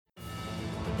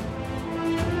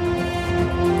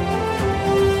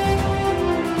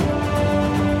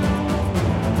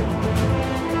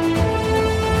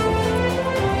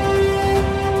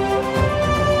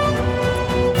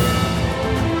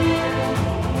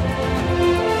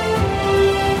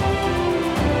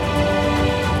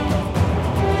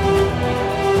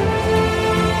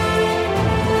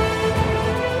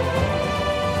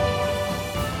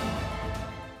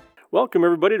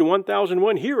Welcome, everybody, to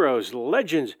 1001 Heroes,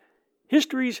 Legends,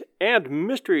 Histories, and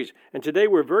Mysteries. And today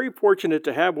we're very fortunate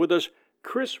to have with us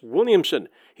Chris Williamson.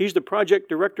 He's the project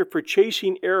director for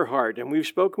Chasing Earhart, and we've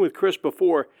spoken with Chris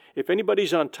before. If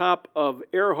anybody's on top of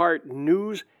Earhart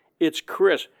news, it's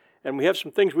Chris. And we have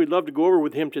some things we'd love to go over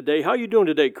with him today. How are you doing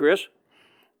today, Chris?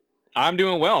 I'm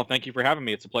doing well. Thank you for having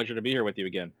me. It's a pleasure to be here with you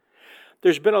again.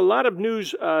 There's been a lot of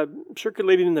news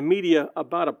circulating in the media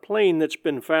about a plane that's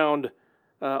been found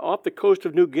off the coast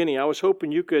of New Guinea. I was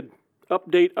hoping you could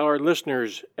update our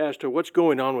listeners as to what's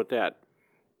going on with that.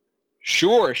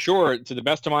 Sure. To the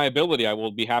best of my ability, I will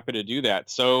be happy to do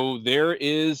that. So there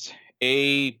is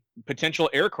a potential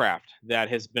aircraft that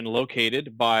has been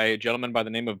located by a gentleman by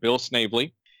the name of Bill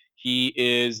Snavely. He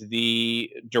is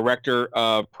the director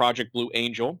of Project Blue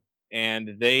Angel,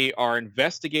 and they are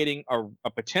investigating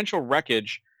a potential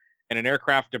wreckage in an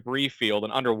aircraft debris field,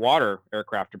 an underwater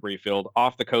aircraft debris field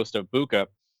off the coast of Buka.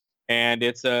 And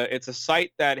it's a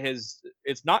site that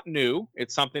it's not new.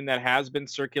 It's something that has been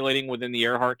circulating within the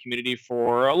Earhart community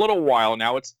for a little while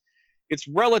now. It's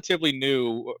relatively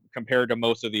new compared to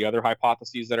most of the other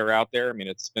hypotheses that are out there. I mean,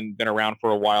 it's been around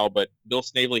for a while, but Bill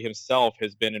Snavely himself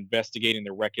has been investigating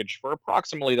the wreckage for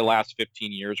approximately the last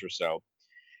 15 years or so.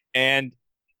 And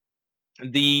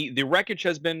the wreckage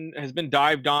has been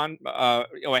dived on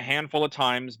a handful of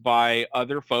times by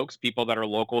other folks, people that are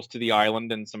locals to the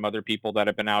island, and some other people that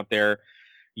have been out there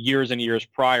years and years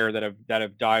prior that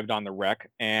have dived on the wreck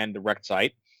and the wrecked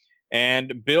site.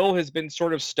 And Bill has been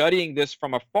sort of studying this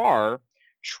from afar,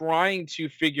 trying to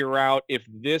figure out if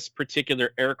this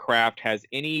particular aircraft has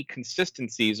any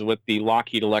consistencies with the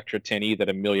Lockheed Electra 10E that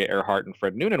Amelia Earhart and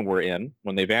Fred Noonan were in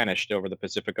when they vanished over the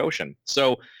Pacific Ocean.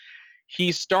 So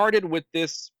he started with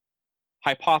this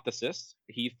hypothesis.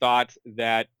 He thought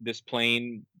that this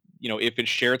plane, if it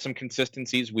shared some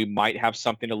consistencies, we might have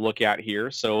something to look at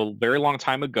here. So a very long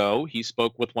time ago, he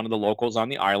spoke with one of the locals on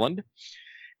the island,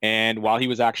 and while he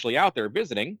was actually out there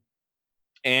visiting,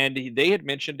 and they had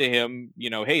mentioned to him,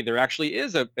 hey, there actually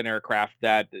is an aircraft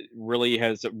that really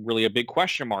has a big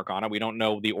question mark on it. We don't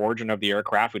know the origin of the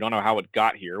aircraft. We don't know how it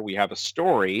got here. We have a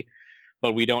story,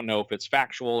 but we don't know if it's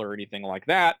factual or anything like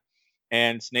that.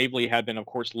 And Snavely had been, of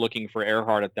course, looking for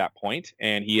Earhart at that point,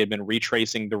 and he had been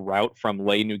retracing the route from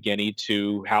Lae, New Guinea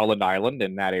to Howland Island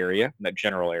in that area, that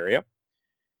general area.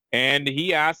 And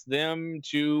he asked them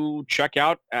to check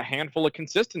out a handful of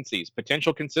consistencies,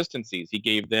 potential consistencies. He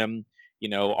gave them,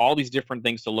 all these different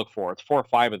things to look for. It's 4 or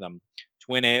 5 of them: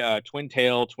 twin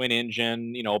tail, twin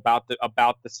engine, about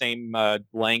the same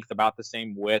length, about the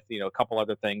same width, a couple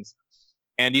other things.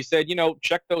 And he said,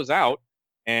 check those out.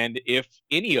 And if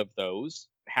any of those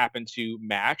happen to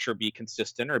match or be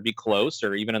consistent or be close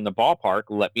or even in the ballpark,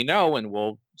 let me know and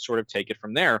we'll sort of take it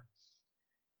from there.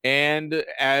 And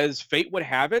as fate would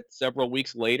have it, several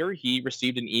weeks later, he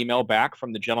received an email back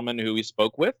from the gentleman who he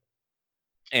spoke with.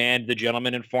 And the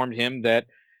gentleman informed him that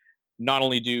not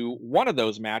only do one of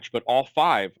those match, but all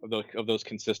 5 of those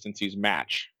consistencies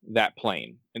match that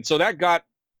plane. And so that got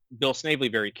Bill Snavely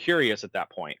very curious at that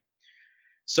point.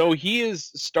 So he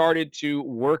has started to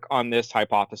work on this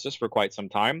hypothesis for quite some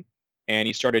time, and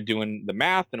he started doing the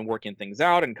math and working things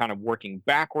out and kind of working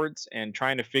backwards and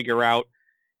trying to figure out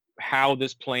how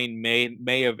this plane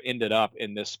may have ended up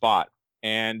in this spot.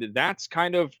 And that's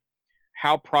kind of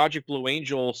how Project Blue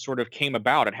Angel sort of came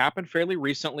about. It happened fairly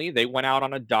recently. They went out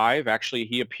on a dive. Actually,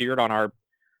 he appeared on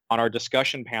our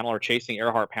discussion panel, our Chasing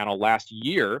Earhart panel last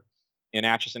year in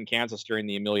Atchison, Kansas during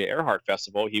the Amelia Earhart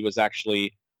Festival. He was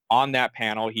actually on that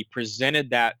panel. He presented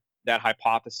that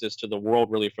hypothesis to the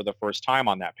world really for the first time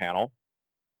on that panel.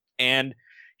 And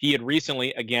he had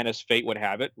recently, again, as fate would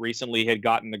have it, had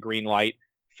gotten the green light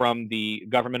from the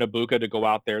government of Buka to go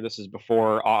out there. This is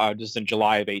before, this is in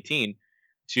July of 18,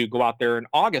 to go out there in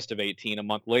August of 18, a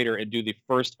month later, and do the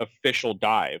first official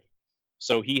dive.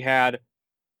 So he had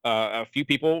a few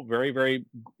people, very, very,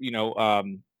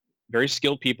 very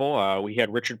skilled people. We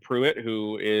had Richard Pruitt,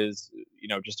 who is,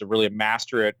 just a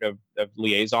master of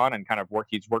liaison and kind of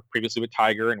he's worked previously with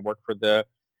Tiger and worked for the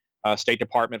State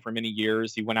Department for many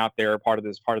years. He went out there, part of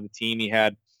the team. He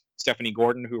had Stephanie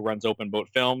Gordon, who runs Open Boat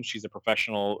Films. She's a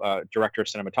professional director of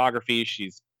cinematography.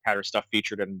 She's had her stuff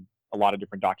featured in a lot of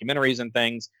different documentaries and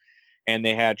things. And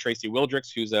they had Tracy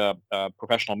Wildricks, who's a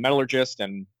professional metallurgist,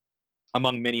 and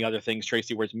among many other things,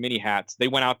 Tracy wears many hats. They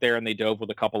went out there and they dove with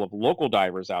a couple of local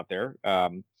divers out there,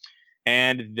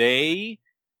 and they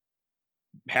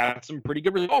had some pretty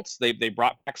good results. They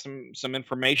brought back some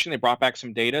information. They brought back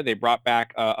some data. They brought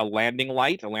back a landing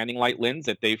light lens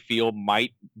that they feel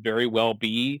might very well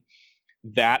be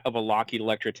that of a Lockheed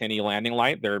Electra 10E landing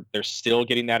light. They're still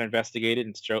getting that investigated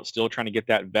and still trying to get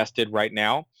that vested right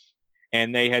now.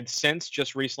 And they had since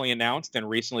just recently announced and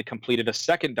recently completed a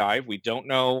second dive. We don't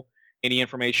know any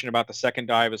information about the second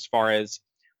dive as far as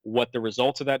what the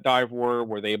results of that dive were.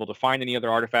 Were they able to find any other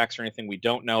artifacts or anything? We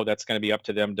don't know. That's going to be up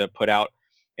to them to put out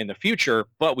in the future.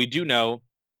 But we do know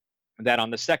that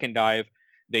on the second dive,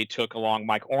 they took along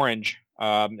Mike Orange,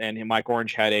 and Mike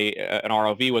Orange had an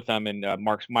ROV with them. And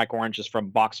Mike Orange is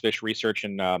from Boxfish Research,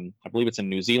 and I believe it's in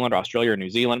New Zealand, Australia, or New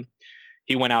Zealand.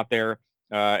 He went out there,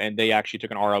 and they actually took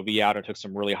an ROV out and took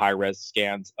some really high-res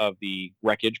scans of the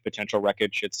wreckage, potential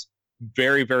wreckage. It's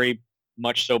very, very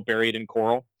much so buried in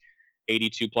coral.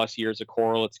 82 plus years of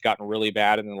coral. It's gotten really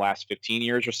bad in the last 15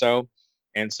 years or so.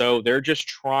 And so they're just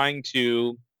trying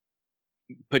to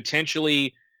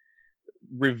potentially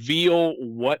reveal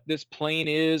what this plane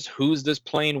is, whose this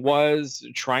plane was,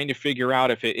 trying to figure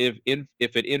out if it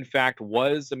in fact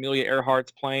was Amelia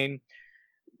Earhart's plane.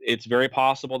 It's very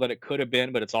possible that it could have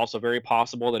been, but it's also very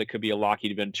possible that it could be a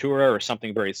Lockheed Ventura or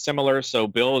something very similar. So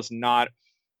Bill is not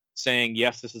saying,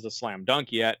 yes, this is a slam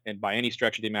dunk yet, and by any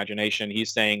stretch of the imagination.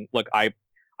 He's saying, look, I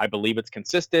believe it's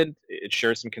consistent. It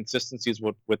shares some consistencies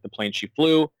with the plane she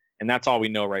flew, and that's all we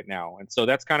know right now. And so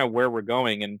that's kind of where we're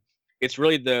going. And it's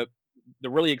really the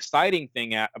really exciting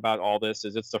thing about all this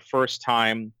is it's the first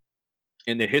time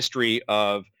in the history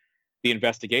of the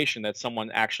investigation that someone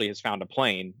actually has found a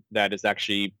plane that is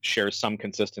actually shares some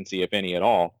consistency, if any at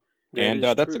all. And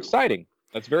that's exciting.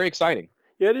 That's very exciting.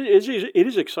 Yeah, it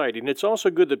is exciting. It's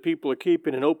also good that people are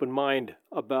keeping an open mind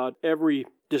about every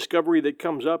discovery that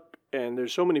comes up, and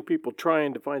there's so many people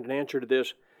trying to find an answer to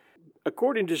this.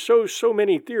 According to so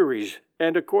many theories,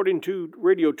 and according to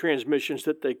radio transmissions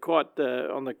that they caught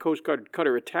on the Coast Guard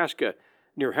cutter Itasca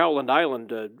near Howland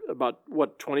Island, about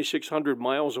 2,600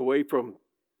 miles away from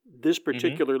this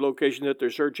particular location that they're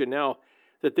searching now,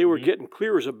 that they were getting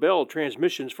clear as a bell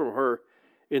transmissions from her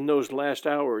in those last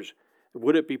hours.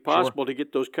 Would it be possible to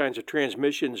get those kinds of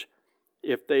transmissions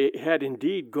if they had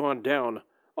indeed gone down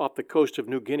off the coast of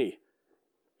New Guinea?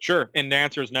 Sure, and the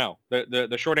answer is no.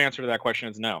 The short answer to that question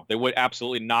is no. They would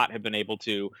absolutely not have been able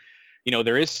to.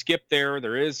 There is skip there.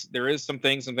 There is some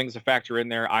things to factor in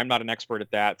there. I'm not an expert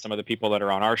at that. Some of the people that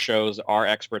are on our shows are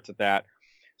experts at that.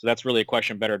 So that's really a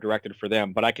question better directed for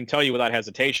them. But I can tell you without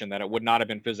hesitation that it would not have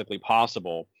been physically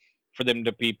possible for them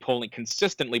to be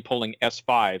consistently pulling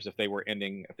S5s if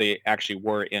they actually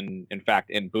were in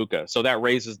fact in Buka. So that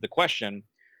raises the question,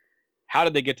 how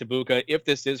did they get to Buka if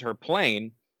this is her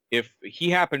plane? If he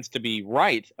happens to be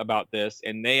right about this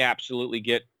and they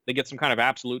get some kind of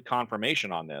absolute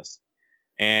confirmation on this,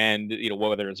 and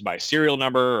whether it's by serial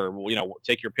number or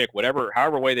take your pick,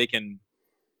 however way they can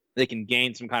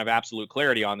gain some kind of absolute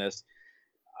clarity on this.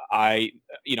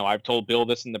 I've told Bill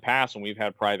this in the past when we've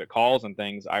had private calls and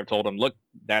things. I've told him, look,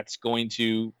 that's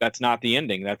not the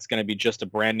ending. That's going to be just a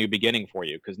brand new beginning for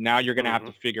you, because now you're going to have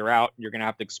to figure out, you're going to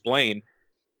have to explain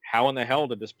how in the hell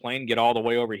did this plane get all the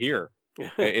way over here?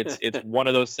 It's one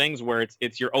of those things where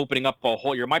you're opening up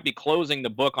you might be closing the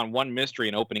book on one mystery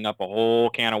and opening up a whole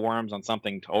can of worms on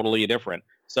something totally different.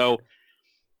 So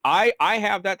I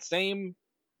have that same,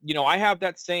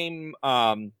 that same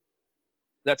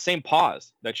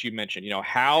pause that you mentioned.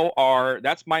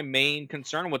 That's my main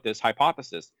concern with this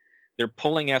hypothesis. They're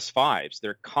pulling S5s.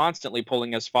 They're constantly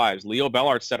pulling S5s. Leo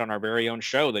Bellart said on our very own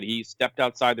show that he stepped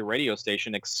outside the radio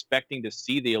station expecting to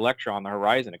see the Electra on the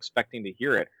horizon, expecting to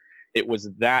hear it. It was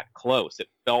that close. It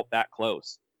felt that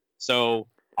close. So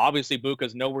obviously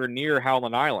Buka's nowhere near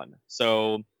Howland Island.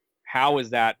 So how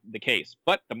is that the case?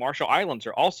 But the Marshall Islands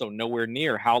are also nowhere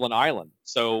near Howland Island.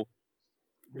 So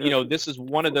this is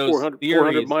one of those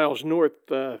 400 miles north.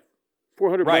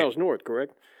 400 miles north,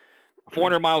 correct?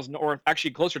 400 miles north,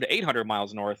 actually closer to 800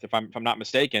 miles north, if I'm not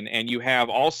mistaken. And you have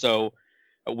also,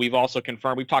 we've also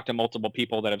confirmed, we've talked to multiple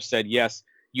people that have said, yes,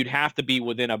 you'd have to be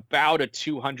within about a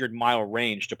 200-mile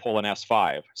range to pull an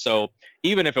S5. So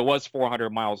even if it was 400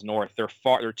 miles north, they're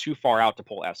too far out to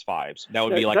pull S5s. That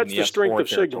would be like in the S4 territory. That's the strength of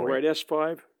signal, right?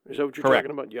 S5? Is that what you're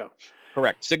talking about? Yeah.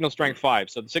 Correct. Signal strength 5.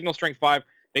 So the signal strength 5,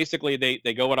 basically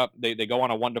they go up. They go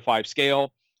on a 1 to 5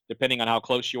 scale, depending on how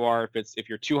close you are. If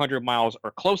you're 200 miles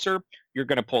or closer, you're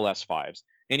going to pull S5s.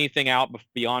 Anything out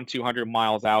beyond 200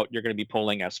 miles out, you're going to be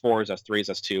pulling S4s, S3s,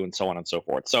 S2, and so on and so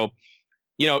forth. So,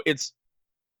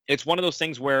 it's one of those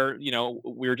things where,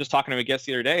 we were just talking to a guest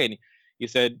the other day, and he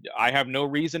said, I have no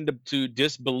reason to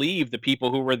disbelieve the people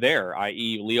who were there,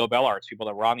 i.e. Leo Bellart's people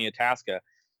that were on the Itasca.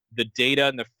 The data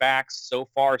and the facts so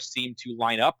far seem to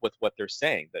line up with what they're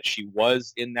saying, that she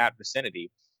was in that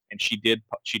vicinity and she did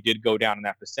go down in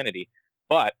that vicinity.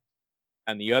 But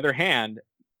on the other hand,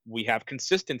 we have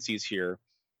consistencies here.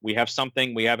 We have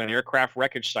something. We have an aircraft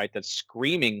wreckage site that's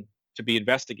screaming to be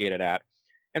investigated at,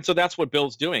 and so that's what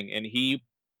Bill's doing. And he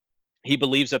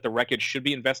believes that the wreckage should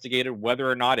be investigated, whether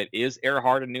or not it is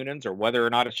Earhart and Noonan's or whether or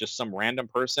not it's just some random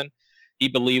person. He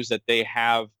believes that they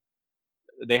have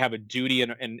a duty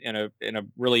and a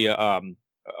really a,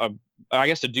 I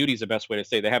guess a duty is the best way to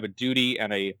say. They have a duty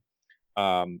and a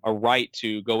right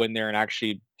to go in there and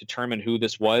actually determine who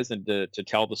this was and to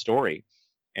tell the story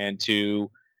and to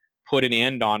put an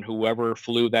end on whoever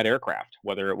flew that aircraft,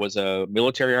 whether it was a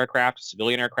military aircraft, a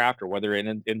civilian aircraft, or whether it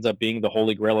ends up being the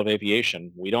holy grail of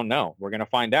aviation. We don't know. We're going to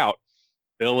find out.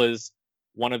 Bill is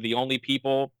one of the only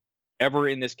people ever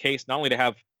in this case, not only to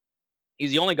have,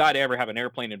 he's the only guy to ever have an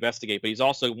airplane investigate, but he's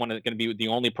also going to be the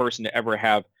only person to ever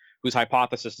have whose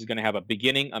hypothesis is going to have a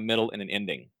beginning, a middle, and an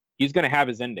ending. He's going to have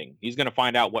his ending. He's going to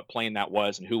find out what plane that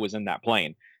was and who was in that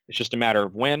plane. It's just a matter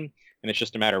of when, and it's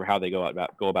just a matter of how they go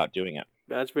about doing it.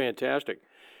 That's fantastic.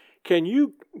 Can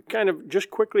you kind of just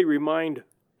quickly remind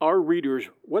our readers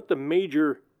what the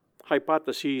major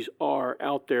hypotheses are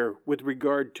out there with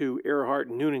regard to Earhart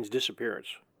and Noonan's disappearance?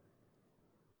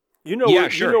 You know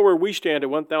where we stand at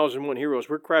 1001 Heroes.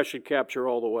 We're crash and capture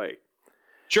all the way.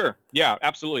 Sure. Yeah,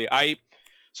 absolutely.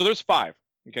 So there's 5.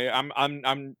 Okay. I'm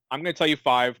going to tell you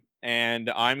 5, and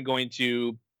I'm going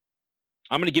to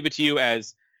give it to you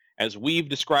as we've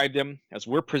described them, as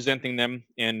we're presenting them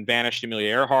in Vanished Amelia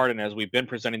Earhart, and as we've been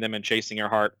presenting them in Chasing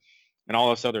Earhart and all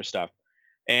this other stuff.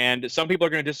 And some people are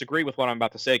going to disagree with what I'm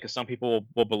about to say, because some people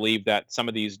will believe that some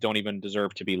of these don't even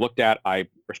deserve to be looked at. I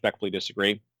respectfully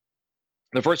disagree.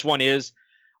 The first one is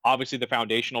obviously the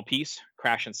foundational piece,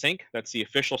 crash and sink. That's the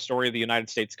official story of the United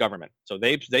States government. So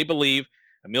they believe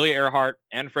Amelia Earhart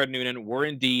and Fred Noonan were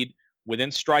indeed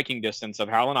within striking distance of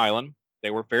Howland Island. They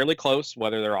were fairly close,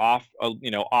 whether they're off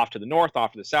to the north,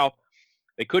 off to the south.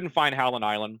 They couldn't find Howland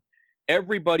Island.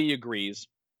 Everybody agrees,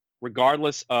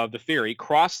 regardless of the theory.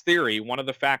 Cross theory, one of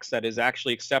the facts that is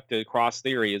actually accepted cross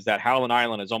theory is that Howland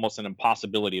Island is almost an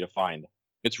impossibility to find.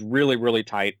 It's really, really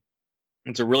tight.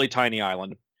 It's a really tiny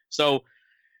island. So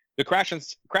the crash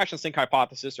and sink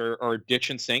hypothesis, or ditch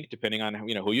and sink, depending on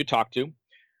who you talk to,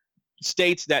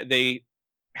 states that they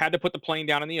had to put the plane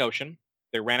down in the ocean.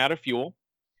 They ran out of fuel.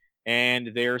 And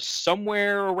they're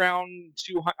somewhere around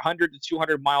 200 to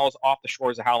 200 miles off the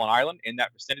shores of Howland Island, in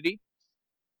that vicinity,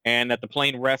 and that the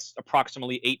plane rests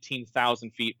approximately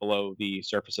 18,000 feet below the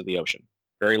surface of the ocean.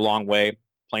 Very long way.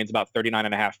 Plane's about 39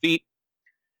 and a half feet.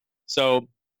 So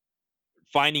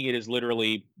finding it is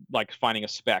literally like finding a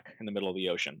speck in the middle of the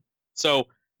ocean. So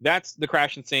that's the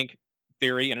crash and sink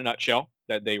theory in a nutshell,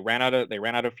 that they ran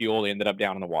out of fuel. They ended up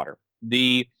down in the water.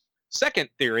 The second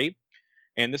theory,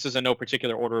 and this is in no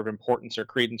particular order of importance or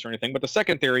credence or anything, but the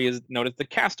second theory is known as the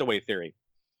castaway theory.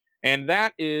 And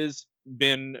that is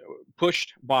been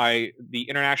pushed by the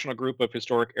International Group of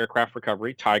Historic Aircraft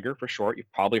Recovery, TIGER for short.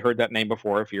 You've probably heard that name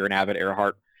before if you're an avid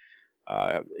Earhart,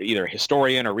 either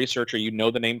historian or researcher. You know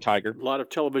the name TIGER. A lot of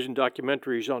television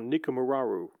documentaries on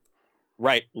Nikamuraru.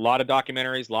 Right. A lot of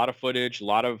documentaries, a lot of footage, a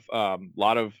lot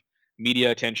of media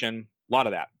attention, a lot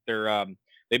of that.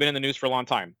 They've been in the news for a long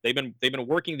time. They've been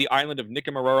working the island of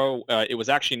Nikamuraro. It was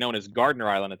actually known as Gardner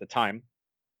Island at the time.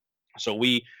 So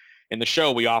in the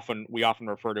show we often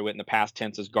refer to it in the past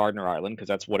tense as Gardner Island, because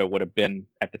that's what it would have been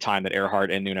at the time that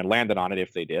Earhart and Noonan landed on it,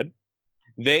 if they did.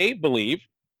 They believe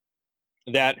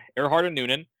that Earhart and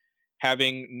Noonan,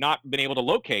 having not been able to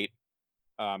locate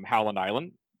Howland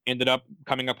Island, ended up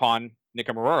coming upon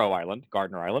Nikamuraro Island,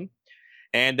 Gardner Island,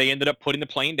 and they ended up putting the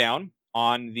plane down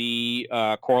on the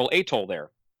Coral Atoll there.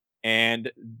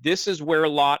 And this is where a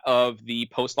lot of the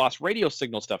post-loss radio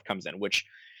signal stuff comes in, which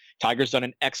TIGER's done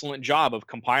an excellent job of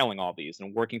compiling all these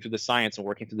and working through the science and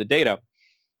working through the data.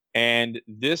 And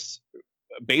this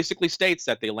basically states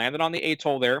that they landed on the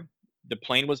atoll there. The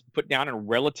plane was put down in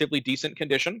relatively decent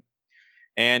condition,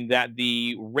 and that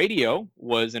the radio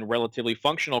was in relatively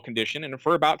functional condition. And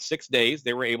for about 6 days,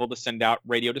 they were able to send out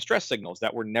radio distress signals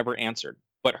that were never answered,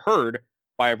 but heard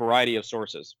by a variety of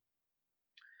sources.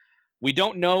 We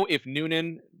don't know if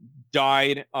Noonan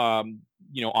died, on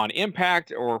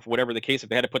impact, or if whatever the case, if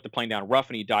they had to put the plane down rough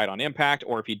and he died on impact,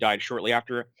 or if he died shortly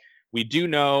after. We do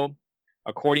know,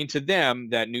 according to them,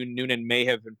 that Noonan may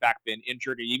have in fact been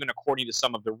injured, or even according to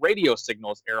some of the radio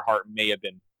signals, Earhart may have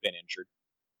been injured.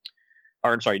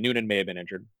 Or I'm sorry, Noonan may have been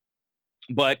injured.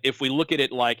 But if we look at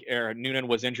it like Noonan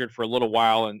was injured for a little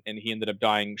while and he ended up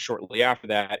dying shortly after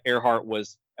that, Earhart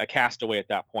was a castaway at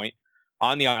that point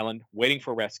on the island waiting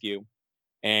for rescue,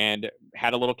 and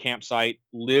had a little campsite,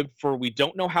 lived for we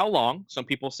don't know how long. Some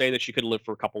people say that she could live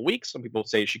for a couple of weeks. Some people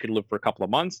say she could live for a couple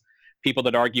of months. People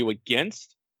that argue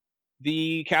against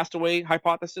The castaway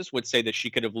hypothesis would say that she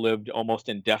could have lived almost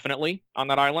indefinitely on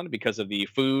that island because of the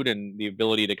food and the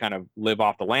ability to kind of live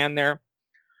off the land there.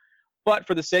 But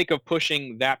for the sake of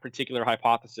pushing that particular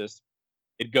hypothesis,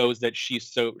 it goes that she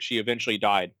eventually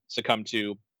died, succumbed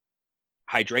to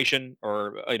hydration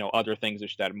or other things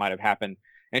that might have happened,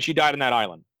 and she died on that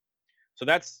island. So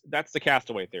that's the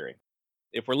castaway theory.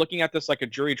 If we're looking at this like a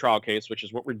jury trial case, which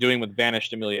is what we're doing with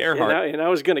vanished Amelia Earhart. And I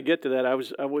was going to get to that. I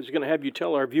was going to have you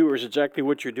tell our viewers exactly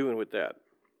what you're doing with that.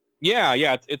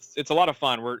 Yeah, it's a lot of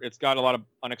fun. It's got a lot of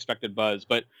unexpected buzz,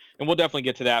 and we'll definitely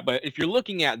get to that. But if you're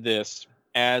looking at this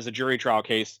as a jury trial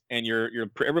case and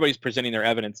everybody's presenting their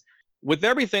evidence with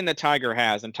everything that Tiger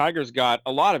has, and Tiger's got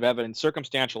a lot of evidence,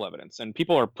 circumstantial evidence, and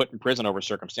people are put in prison over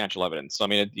circumstantial evidence. So I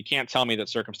mean, you can't tell me that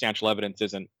circumstantial evidence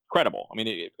isn't credible. I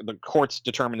mean, the courts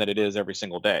determine that it is every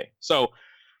single day. So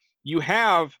you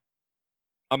have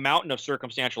a mountain of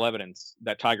circumstantial evidence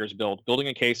that Tiger's built. Building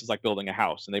a case is like building a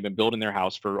house, and they've been building their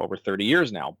house for over 30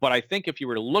 years now. But I think if you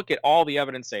were to look at all the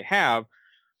evidence they have,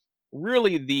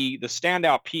 really the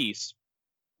standout piece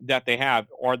that they have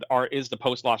is the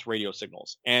post-loss radio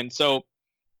signals. And so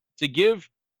to give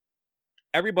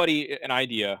everybody an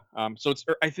idea,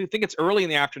 I think it's early in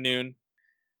the afternoon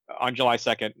on July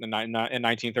 2nd in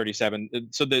 1937.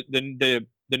 So the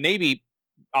Navy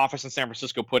office in San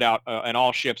Francisco put out an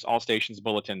all ships, all stations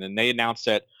bulletin, and they announced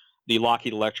that the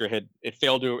Lockheed Electra it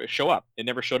failed to show up. It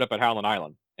never showed up at Howland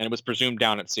Island, and it was presumed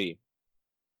down at sea.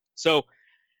 So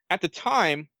at the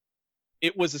time,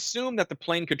 it was assumed that the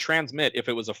plane could transmit if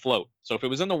it was afloat. So if it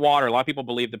was in the water, a lot of people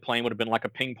believed the plane would have been like a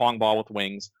ping pong ball with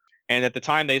wings. And at the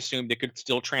time, they assumed it could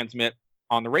still transmit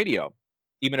on the radio,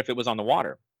 even if it was on the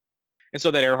water. And so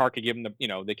that Earhart could give them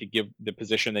they could give the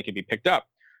position, they could be picked up.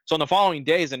 So in the following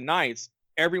days and nights,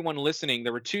 everyone listening,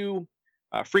 there were two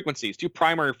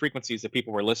primary frequencies that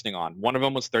people were listening on. One of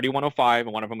them was 3105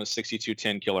 and one of them was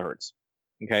 6210 kilohertz.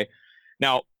 Okay.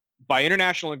 Now, by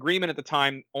international agreement at the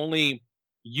time, only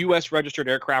U.S. registered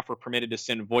aircraft were permitted to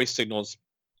send voice signals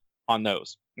on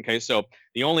those. Okay, so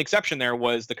the only exception there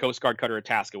was the Coast Guard cutter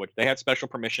Itasca, which they had special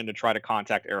permission to try to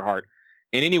contact Earhart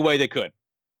in any way they could,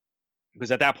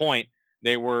 because at that point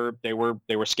they were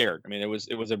scared. I mean, it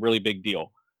was a really big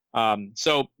deal.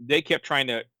 So they kept trying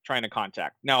to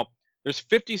contact. Now, there's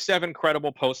 57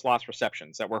 credible post-loss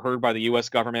receptions that were heard by the U.S.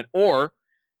 government or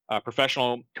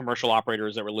professional commercial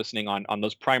operators that were listening on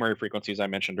those primary frequencies I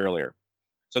mentioned earlier.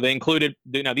 So they included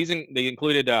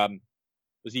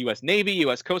was the U.S. Navy,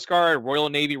 U.S. Coast Guard, Royal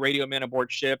Navy radio men aboard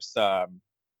ships,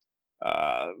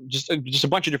 just a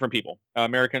bunch of different people.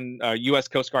 American U.S.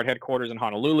 Coast Guard headquarters in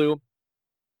Honolulu,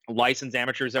 licensed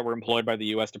amateurs that were employed by the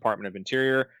U.S. Department of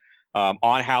Interior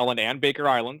on Howland and Baker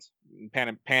Islands,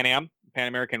 Pan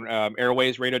American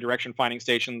Airways radio direction finding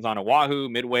stations on Oahu,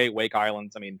 Midway, Wake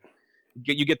Islands. I mean,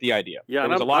 you get the idea. Yeah,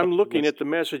 and I'm looking at the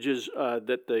messages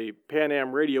that the Pan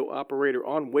Am radio operator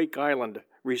on Wake Island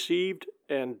received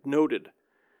and noted.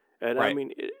 And right. I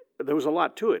mean, there was a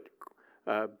lot to it.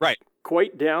 Right.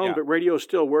 Quite down, but radio is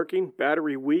still working.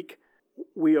 Battery weak.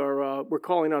 We're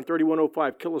calling on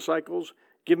 3105 kilocycles.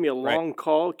 Give me a long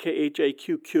call,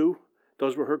 KHAQQ.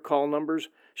 Those were her call numbers.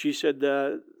 She said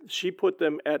she put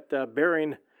them at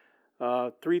bearing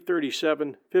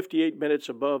 337, 58 minutes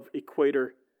above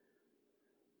equator.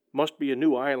 Must be a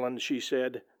new island, she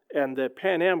said. And the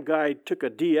Pan Am guy took a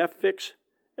DF fix,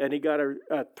 and he got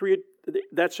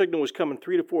that signal was coming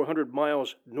 300 to 400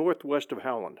 miles northwest of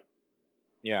Howland.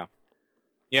 Yeah.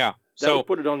 That would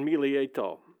put it on Mealy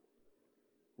Atoll.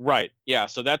 Right. Yeah.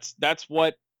 So that's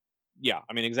what. Yeah.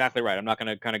 I mean, exactly right. I'm not going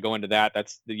to kind of go into that.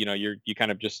 That's you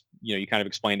kind of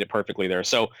explained it perfectly there.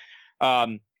 So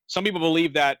some people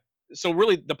believe that. So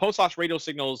really, the post-loss radio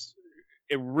signals,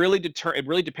 it really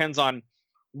depends on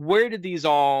where did these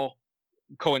all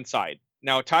coincide.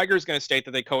 Now, Tiger is going to state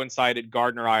that they coincide at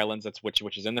Gardner Islands,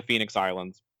 which is in the Phoenix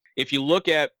Islands. If you look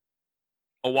at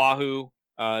Oahu,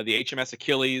 the HMS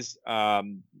Achilles,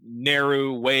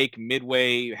 Nauru, Wake,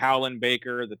 Midway, Howland,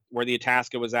 Baker, where the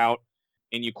Itasca was out,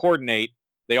 and you coordinate,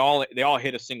 they all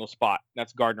hit a single spot.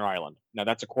 That's Gardner Island. Now,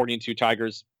 that's according to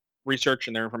Tiger's research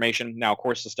and their information. Now, of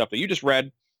course, the stuff that you just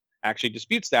read actually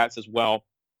disputes that. Says, well,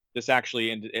 this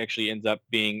actually ends up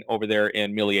being over there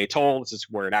in Mealy Atoll. This is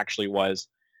where it actually was.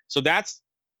 So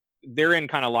therein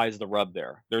kind of lies the rub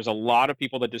there. There's a lot of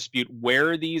people that dispute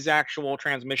where these actual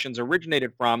transmissions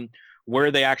originated from,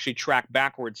 where they actually track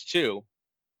backwards to.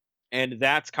 And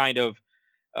that's kind of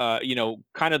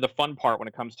the fun part when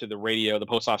it comes to the radio, the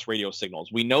post-loss radio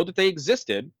signals. We know that they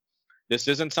existed. This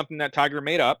isn't something that Tiger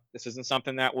made up. This isn't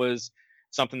something that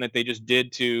they just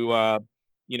did to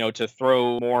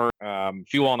throw more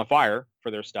fuel on the fire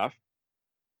for their stuff.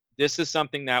 This is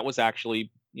something that was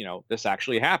actually, this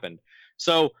actually happened.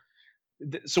 So,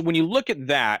 so when you look at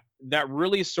that, that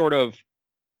really sort of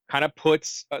kind of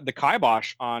puts the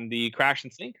kibosh on the crash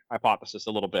and sink hypothesis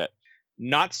a little bit.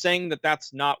 Not saying that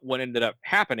that's not what ended up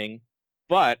happening,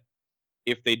 but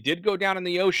if they did go down in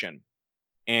the ocean,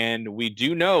 and we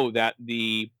do know that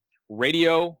the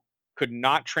radio could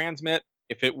not transmit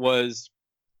if it was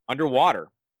underwater,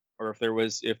 or if there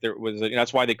was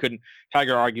that's why they couldn't.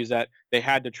 Tiger argues that they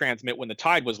had to transmit when the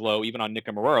tide was low, even on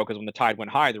Nicomaroro, because when the tide went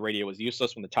high, the radio was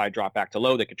useless. When the tide dropped back to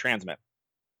low, they could transmit.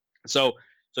 So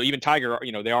so even Tiger,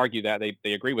 they argue that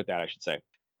they agree with that, I should say.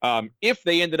 If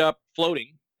they ended up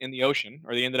floating in the ocean,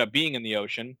 or they ended up being in the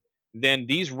ocean, then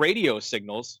these radio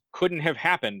signals couldn't have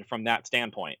happened from that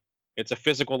standpoint. It's a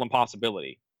physical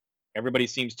impossibility. Everybody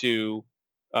seems to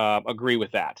agree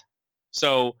with that.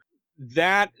 So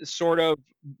that sort of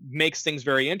makes things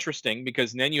very interesting,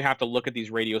 because then you have to look at these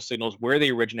radio signals, where they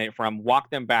originate from, walk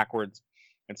them backwards.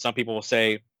 And some people will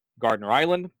say Gardner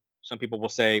Island. Some people will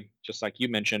say, just like you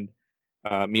mentioned,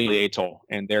 Mealy Atoll.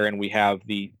 And therein we have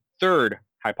the third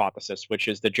hypothesis, which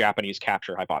is the Japanese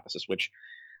capture hypothesis, which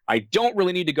I don't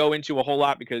really need to go into a whole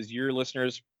lot, because your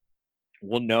listeners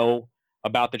will know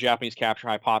about the Japanese capture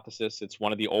hypothesis. It's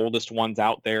one of the oldest ones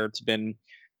out there.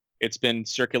 It's been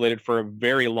circulated for a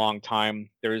very long time.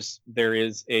 There is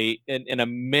an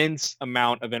immense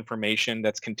amount of information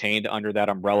that's contained under that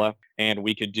umbrella, and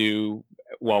we could do,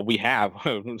 well, we have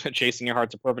Chasing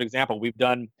Earhart's a perfect example. We've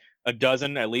done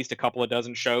at least a couple of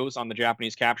dozen shows on the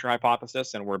Japanese capture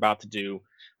hypothesis, and we're about to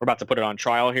put it on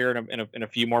trial here in a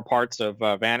few more parts of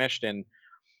Vanished. And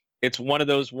it's one of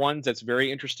those ones that's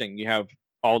very interesting. You have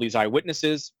all these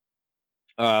eyewitnesses.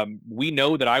 We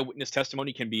know that eyewitness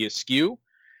testimony can be askew.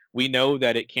 We know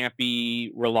that it can't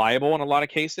be reliable in a lot of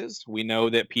cases. We know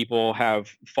that people have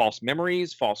false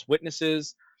memories, false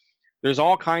witnesses. There's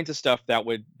all kinds of stuff that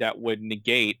would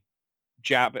negate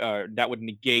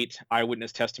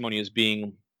eyewitness testimony as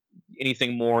being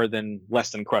anything more than less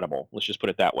than credible. Let's just put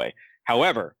it that way.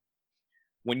 However,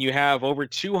 when you have over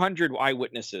 200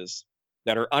 eyewitnesses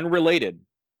that are unrelated,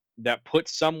 that put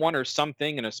someone or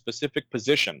something in a specific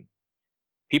position,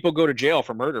 people go to jail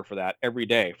for murder for that every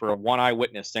day, for a one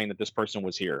eyewitness saying that this person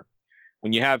was here.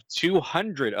 When you have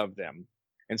 200 of them,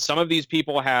 and some of these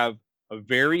people have a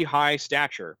very high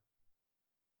stature,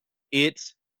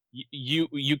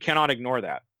 you cannot ignore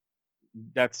that.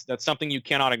 That's something you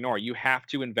cannot ignore. You have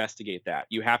to investigate that.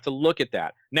 You have to look at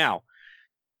that. Now,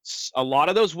 a lot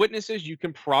of those witnesses you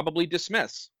can probably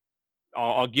dismiss.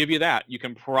 I'll give you that. You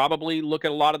can probably look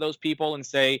at a lot of those people and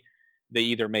say they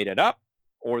either made it up,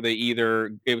 or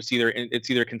it's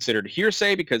either considered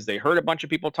hearsay because they heard a bunch of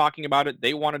people talking about it.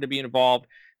 They wanted to be involved.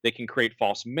 They can create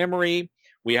false memory.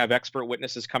 We have expert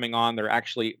witnesses coming on.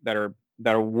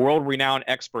 That are world-renowned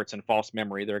experts in false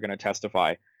memory. That are going to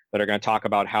testify. That are going to talk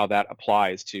about how that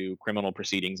applies to criminal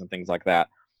proceedings and things like that.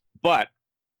 But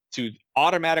to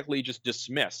automatically just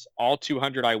dismiss all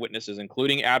 200 eyewitnesses,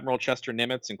 including Admiral Chester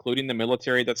Nimitz, including the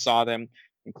military that saw them,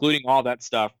 including all that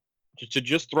stuff, to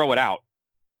just throw it out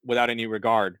without any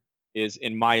regard, is,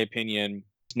 in my opinion,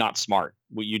 not smart.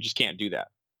 You just can't do that.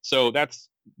 So that's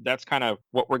kind of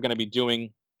what we're going to be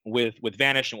doing with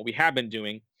Vanish, and what we have been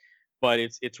doing. But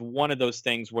it's one of those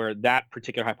things where that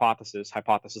particular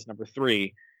hypothesis number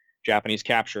 3, Japanese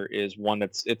capture, is one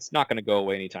it's not going to go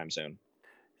away anytime soon.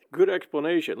 Good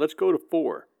explanation. Let's go to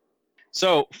 4.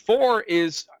 So 4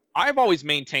 is, I've always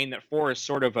maintained that 4 is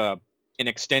sort of an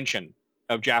extension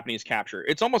of Japanese capture.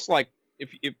 It's almost like,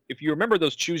 if you remember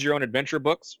those Choose Your Own Adventure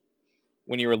books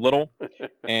when you were little,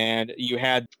 and you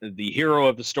had the hero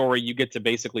of the story, you get to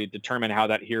basically determine how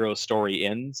that hero's story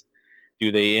ends.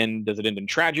 Does it end in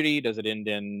tragedy? Does it end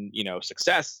in,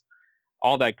 success?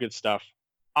 All that good stuff.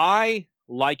 I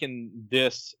liken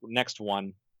this next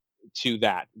one to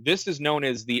that. This is known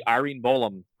as the Irene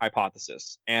Bolam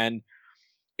hypothesis. And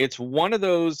it's one of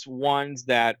those ones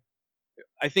that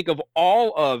I think, of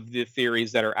all of the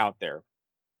theories that are out there,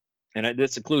 and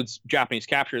this includes Japanese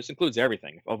capture, this includes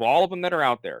everything, of all of them that are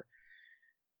out there,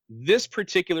 this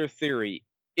particular theory,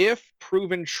 if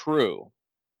proven true,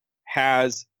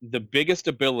 has the biggest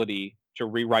ability to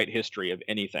rewrite history of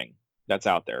anything that's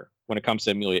out there when it comes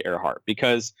to Amelia Earhart.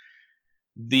 Because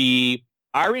the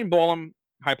Irene Bolam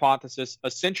hypothesis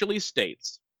essentially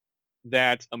states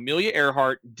that Amelia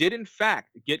Earhart did in fact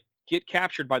get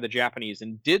captured by the Japanese,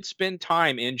 and did spend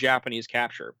time in Japanese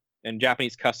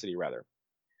custody rather.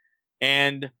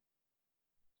 And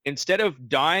instead of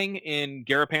dying in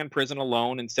Garapan prison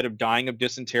alone, instead of dying of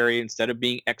dysentery, instead of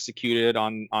being executed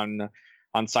on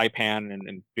Saipan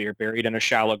and buried in a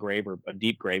shallow grave or a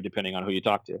deep grave, depending on who you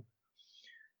talk to,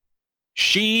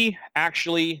 She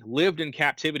actually lived in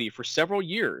captivity for several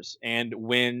years, and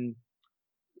when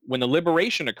the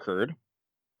liberation occurred,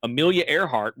 Amelia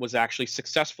Earhart was actually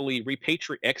successfully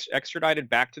extradited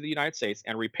back to the United States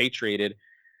and repatriated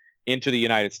into the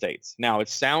United States. Now, it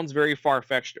sounds very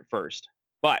far-fetched at first,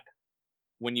 but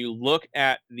when you look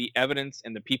at the evidence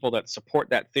and the people that support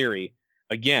that theory,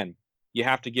 again, you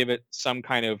have to give it some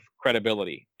kind of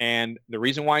credibility. And the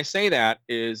reason why I say that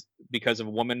is because of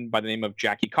a woman by the name of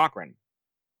Jackie Cochran.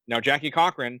 Now, Jackie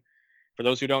Cochran, for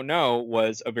those who don't know,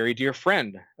 was a very dear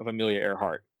friend of Amelia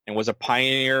Earhart and was a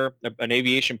pioneer, an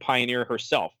aviation pioneer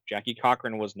herself. Jackie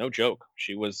Cochran was no joke.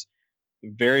 She was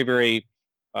very, very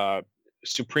uh,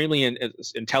 supremely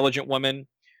intelligent woman.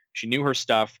 She knew her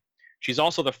stuff. She's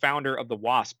also the founder of the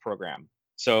WASP program.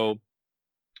 So,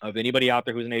 of anybody out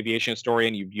there who's an aviation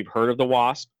historian, you've heard of the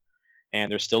WASP,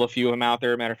 and there's still a few of them out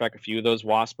there. Matter of fact, a few of those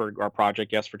WASP are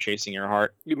project guests for Chasing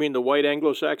Earhart. You mean the white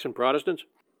Anglo-Saxon Protestants?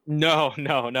 No,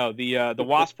 no, no. The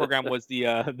WASP program was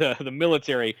the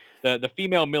military, the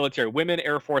female military, women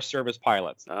Air Force service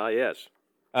pilots. Ah, yes.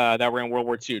 That were in World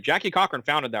War II. Jackie Cochran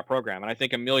founded that program, and I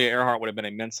think Amelia Earhart would have been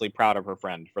immensely proud of her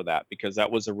friend for that, because that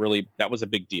was a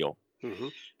big deal. Mm-hmm.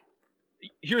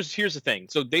 Here's the thing.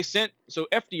 So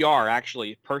FDR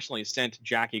actually personally sent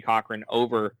Jackie Cochran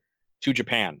over to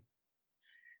Japan,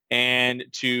 and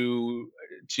to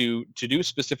do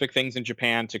specific things in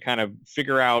Japan to kind of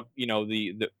figure out,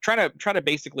 the try to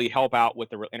basically help out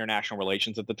with the international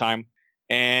relations at the time.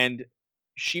 And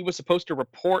she was supposed to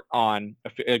report on,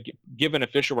 give an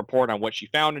official report on what she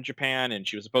found in Japan, and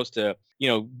she was supposed to,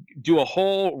 do a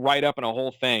whole write-up and a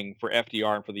whole thing for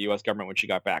FDR and for the U.S. government when she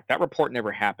got back. That report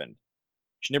never happened.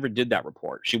 She never did that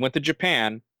report. She went to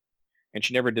Japan, and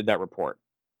she never did that report.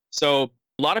 So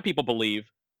a lot of people believe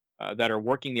that are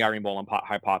working the Irene Bolam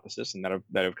hypothesis, and that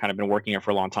have kind of been working it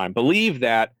for a long time, believe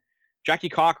that Jackie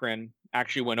Cochran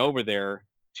actually went over there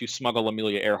to smuggle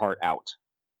Amelia Earhart out.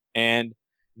 And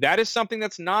that is something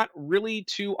that's not really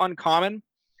too uncommon.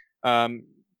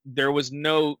 There was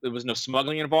no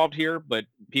smuggling involved here, but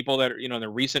people that are, in the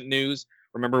recent news,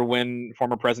 remember when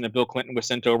former President Bill Clinton was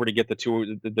sent over to get the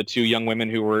two young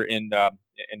women who were in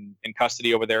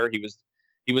custody over there. He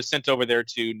was sent over there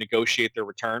to negotiate their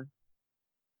return,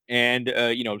 and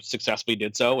successfully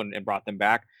did so and brought them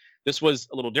back. This was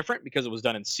a little different because it was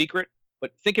done in secret,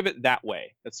 but think of it that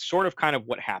way. That's sort of kind of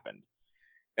what happened.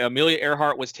 Amelia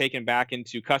Earhart was taken back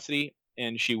into custody,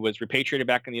 and she was repatriated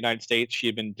back in the United States. She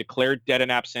had been declared dead in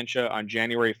absentia on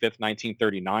January 5th,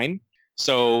 1939.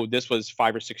 So this was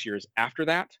 5 or 6 years after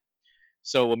that.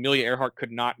 So Amelia Earhart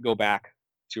could not go back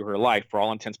to her life. For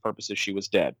all intents and purposes, she was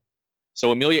dead.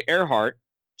 So Amelia Earhart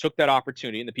took that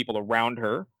opportunity, and the people around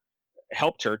her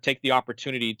helped her take the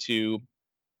opportunity to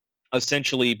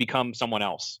essentially become someone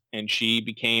else. And she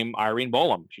became Irene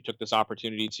Bolam. She took this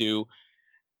opportunity to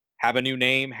have a new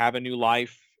name, have a new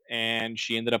life, and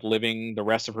she ended up living the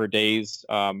rest of her days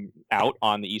out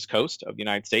on the East Coast of the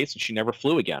United States, and she never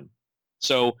flew again.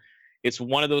 So it's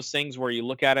one of those things where you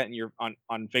look at it and you're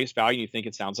on face value and you think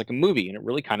it sounds like a movie, and it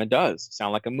really kind of does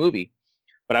sound like a movie.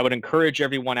 But I would encourage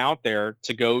everyone out there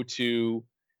to go to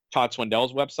Todd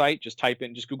Swindell's website. Just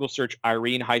Google search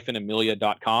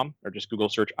Irene-Amelia.com, or just Google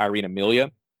search Irene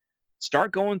Amelia.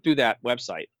 Start going through that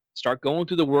website. Start going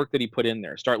through the work that he put in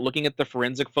there. Start looking at the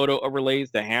forensic photo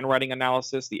overlays, the handwriting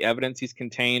analysis, the evidence he's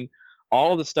contained,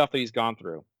 all of the stuff that he's gone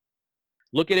through.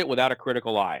 Look at it without a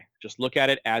critical eye. Just look at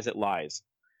it as it lies.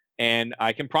 And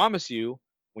I can promise you,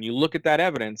 when you look at that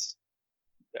evidence,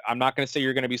 I'm not going to say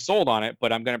you're going to be sold on it,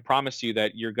 but I'm going to promise you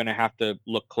that you're going to have to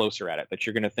look closer at it, that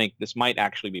you're going to think this might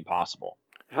actually be possible.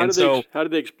 How do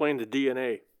they explain the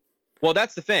DNA? Well,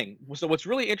 that's the thing. So what's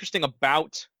really interesting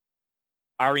about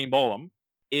Irene Bolam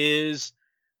is,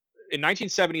 in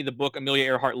 1970, the book Amelia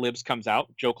Earhart Lives comes out.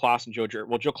 Joe Kloss and Joe Jervis.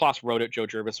 Well, Joe Kloss wrote it. Joe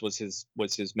Jervis was his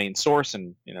main source,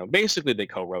 and basically they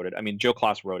co-wrote it. I mean, Joe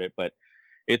Kloss wrote it, but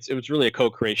it was really a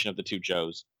co-creation of the two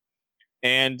Joes.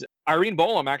 And Irene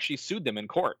Bolam actually sued them in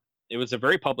court. It was a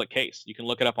very public case. You can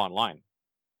look it up online.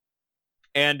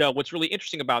 And what's really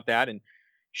interesting about that, and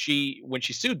when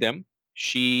she sued them,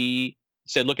 she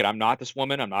said, "Look, I'm not this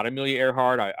woman. I'm not Amelia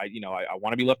Earhart. I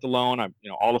want to be left alone.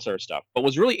 All this other stuff." But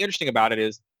what's really interesting about it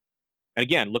is, and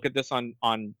again, look at this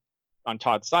on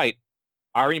Todd's site.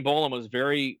 Irene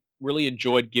Bolam really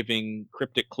enjoyed giving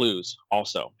cryptic clues.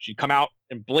 Also, she'd come out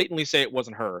and blatantly say it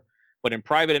wasn't her, but in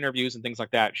private interviews and things like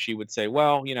that, she would say,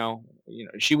 "Well,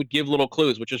 she would give little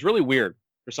clues," which is really weird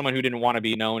for someone who didn't want to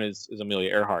be known as Amelia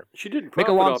Earhart. She didn't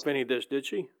profit off any of this, did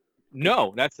she?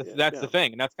 No, that's the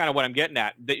thing, and that's kind of what I'm getting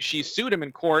at. She sued him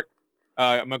in court.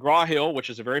 McGraw-Hill, which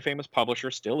is a very famous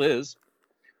publisher, still is,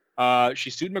 She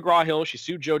sued McGraw-Hill. She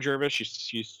sued Joe Jervis.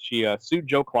 She sued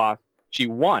Joe Kloss. She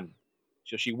won.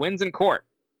 So she wins in court.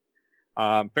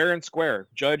 Fair and square.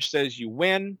 Judge says you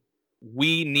win.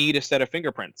 We need a set of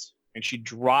fingerprints. And she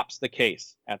drops the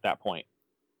case at that point.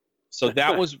 So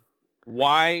that was,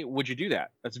 why would you do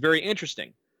that? That's very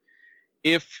interesting.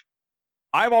 If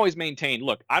I've always maintained,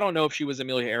 look, I don't know if she was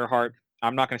Amelia Earhart.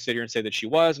 I'm not going to sit here and say that she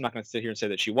was. I'm not going to sit here and say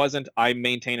that she wasn't. I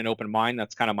maintain an open mind.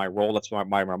 That's kind of my role. That's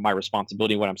my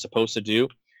responsibility, what I'm supposed to do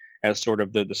as sort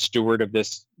of the steward of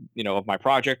this, of my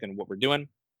project and what we're doing.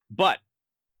 But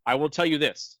I will tell you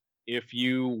this. If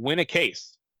you win a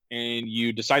case and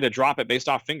you decide to drop it based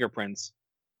off fingerprints,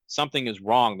 something is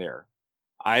wrong there.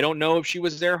 I don't know if she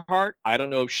was Earhart. I don't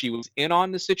know if she was in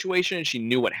on the situation and she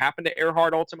knew what happened to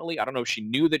Earhart ultimately. I don't know if she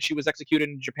knew that she was executed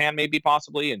in Japan, maybe,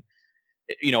 possibly. And,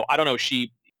 I don't know.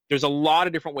 There's a lot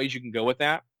of different ways you can go with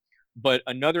that. But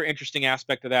another interesting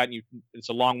aspect of that, and it's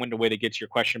a long-winded way to get to your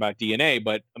question about DNA,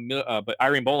 but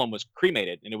Irene Bolam was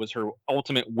cremated, and it was her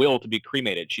ultimate will to be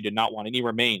cremated. She did not want any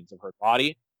remains of her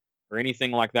body or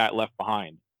anything like that left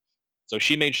behind. So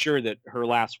she made sure that her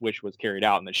last wish was carried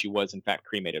out and that she was, in fact,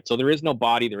 cremated. So there is no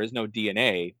body. There is no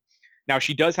DNA. Now,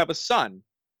 she does have a son.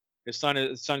 His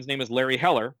son's name is Larry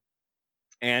Heller.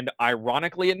 And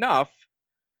ironically enough,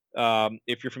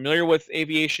 if you're familiar with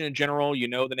aviation in general, you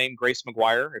know the name Grace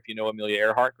McGuire. If you know Amelia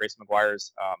Earhart, Grace McGuire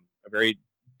is a very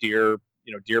dear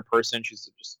person. She's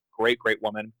just a great, great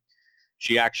woman.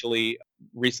 She actually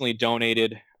recently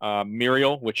donated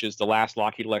Muriel, which is the last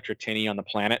Lockheed Electric tinny on the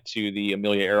planet, to the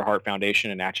Amelia Earhart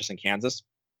Foundation in Atchison, Kansas.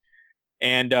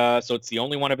 And so it's the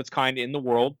only one of its kind in the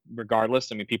world,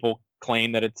 regardless. I mean, people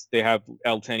claim that they have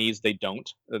L10Es. They don't.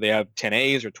 They have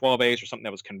 10As or 12As or something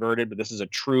that was converted, but this is a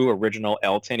true original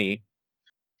L10E.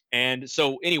 And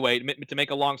so anyway, to make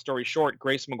a long story short,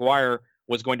 Grace McGuire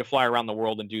was going to fly around the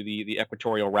world and do the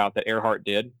equatorial route that Earhart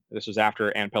did. This was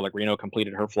after Anne Pellegrino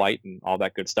completed her flight and all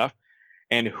that good stuff.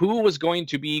 And who was going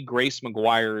to be Grace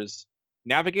McGuire's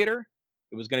navigator?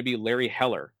 It was going to be Larry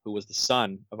Heller, who was the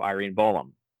son of Irene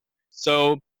Bolam.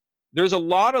 So there's a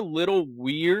lot of little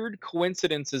weird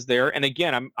coincidences there. And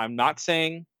again, I'm not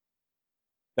saying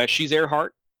that she's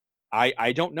Earhart.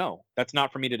 I don't know. That's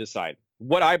not for me to decide.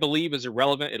 What I believe is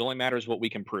irrelevant. It only matters what we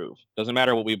can prove. Doesn't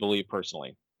matter what we believe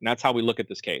personally. And that's how we look at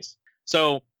this case.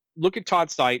 So look at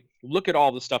Todd's site. Look at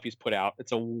all the stuff he's put out.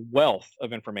 It's a wealth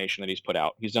of information that he's put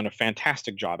out. He's done a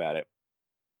fantastic job at it.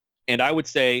 And I would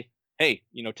say, hey,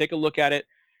 take a look at it,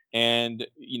 and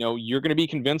you're going to be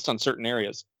convinced on certain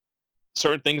areas.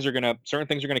 Certain things are going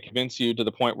to convince you to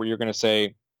the point where you're going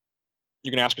to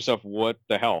ask yourself, what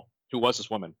the hell? Who was this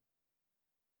woman?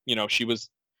 She was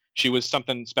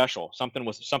something special. Something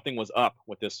was up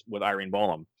with Irene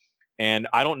Bolam. And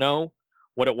I don't know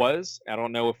what it was. I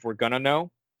don't know if we're going to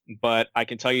know, but I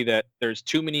can tell you that there's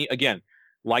too many, again,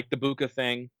 like the Buka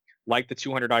thing, like the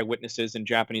 200 eyewitnesses in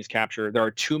Japanese capture, there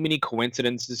are too many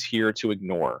coincidences here to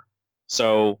ignore.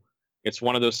 So it's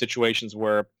one of those situations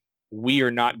where we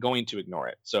are not going to ignore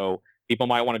it. So people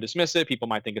might want to dismiss it. People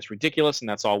might think it's ridiculous, and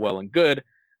that's all well and good.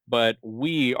 But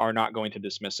we are not going to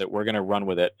dismiss it. We're going to run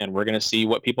with it, and we're going to see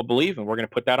what people believe, and we're going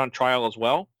to put that on trial as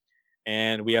well.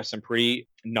 And we have some pretty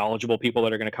knowledgeable people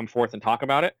that are going to come forth and talk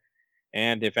about it.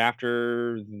 And if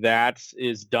after that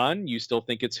is done, you still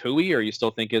think it's hooey, or you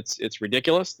still think it's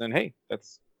ridiculous, then hey,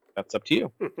 that's up to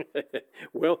you.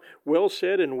 Well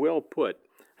said and well put.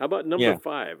 How about number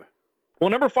 5? Well,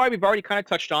 number 5 we've already kind of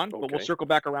touched on, Okay. but we'll circle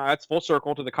back around. That's full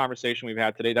circle to the conversation we've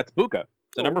had today. That's Buka.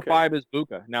 So number 5 is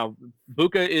Buka. Now,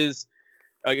 Buka is,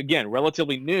 again,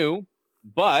 relatively new,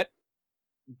 but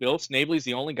Bill Snavely is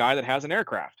the only guy that has an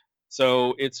aircraft.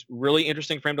 So it's really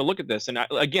interesting for him to look at this. And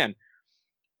again,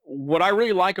 what I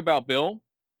really like about Bill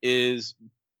is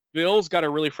Bill's got a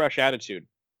really fresh attitude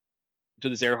to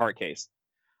this Earhart case.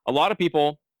 A lot of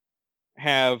people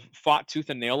have fought tooth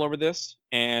and nail over this,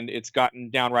 and it's gotten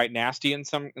downright nasty in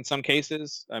some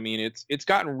cases. I mean, it's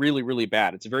gotten really, really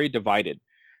bad. It's very divided.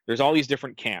 There's all these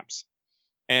different camps.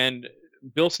 And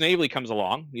Bill Snavely comes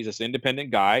along. He's this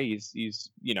independent guy. He's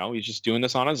just doing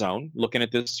this on his own, looking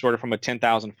at this sort of from a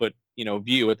 10,000 foot,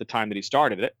 view at the time that he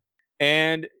started it.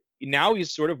 And now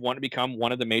he's sort of want to become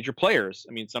one of the major players.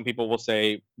 I mean, some people will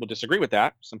disagree with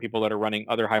that. Some people that are running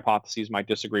other hypotheses might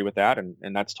disagree with that,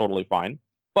 and that's totally fine.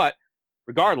 But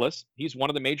regardless, he's one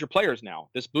of the major players now.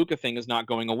 This Buka thing is not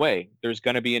going away. There's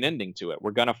going to be an ending to it.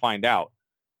 We're going to find out.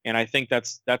 And I think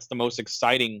that's the most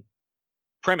exciting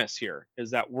premise here,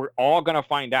 is that we're all going to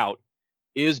find out,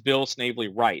 is Bill Snavely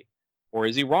right or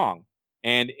is he wrong?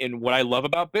 And what I love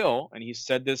about Bill, and he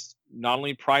said this not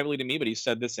only privately to me, but he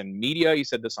said this in media, he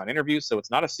said this on interviews, so it's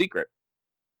not a secret.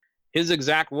 His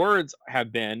exact words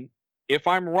have been, if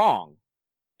I'm wrong,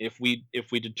 if we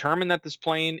determine that this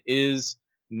plane is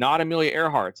not Amelia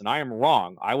Earhart's and I am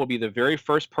wrong, I will be the very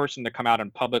first person to come out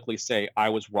and publicly say I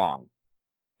was wrong.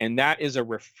 And that is a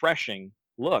refreshing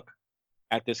look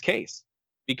at this case,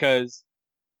 because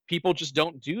people just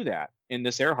don't do that in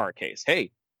this Earhart case.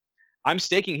 Hey,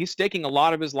 he's staking a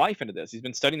lot of his life into this. He's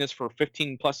been studying this for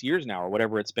 15 plus years now, or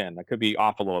whatever it's been. I could be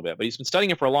off a little bit, but he's been studying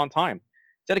it for a long time.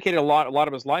 Dedicated a lot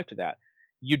of his life to that.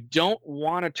 You don't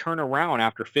want to turn around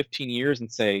after 15 years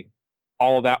and say,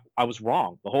 all of that, I was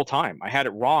wrong the whole time. I had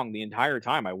it wrong the entire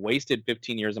time. I wasted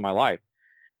 15 years of my life.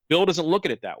 Bill doesn't look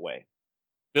at it that way.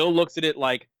 Bill looks at it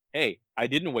like, hey, I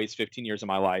didn't waste 15 years of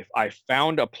my life. I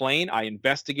found a plane. I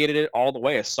investigated it all the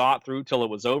way. I saw it through till it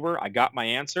was over. I got my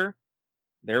answer.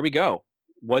 There we go.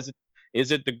 Was it?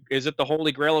 Is it the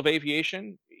holy grail of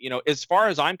aviation? As far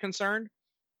as I'm concerned,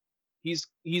 he's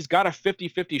got a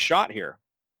 50-50 shot here,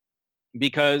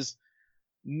 because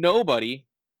nobody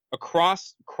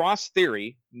across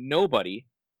theory, nobody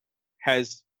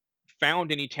has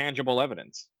found any tangible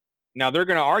evidence. Now they're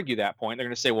going to argue that point. They're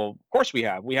going to say, well, of course we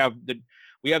have. We have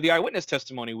the eyewitness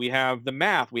testimony. We have the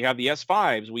math. We have the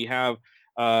S5s. We have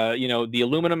the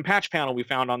aluminum patch panel we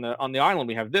found on the island.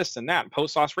 We have this and that,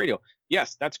 post-sauce radio.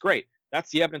 Yes, that's great. That's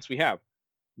the evidence we have.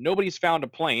 Nobody's found a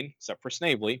plane except for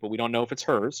Snavely, but we don't know if it's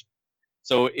hers.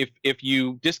 So if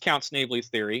you discount Snavely's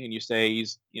theory and you say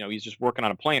he's just working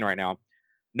on a plane right now,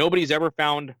 nobody's ever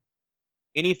found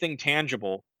anything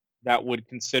tangible that would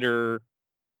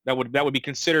be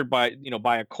considered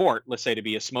by a court, let's say, to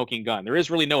be a smoking gun. There is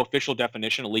really no official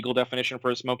definition, a legal definition for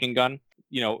a smoking gun.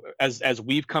 As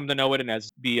we've come to know it, and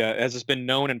as it's been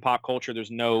known in pop culture,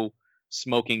 there's no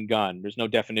smoking gun. There's no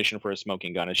definition for a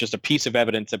smoking gun. It's just a piece of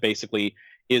evidence that basically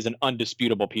is an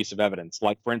undisputable piece of evidence.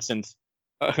 Like, for instance,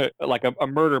 like a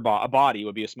murder body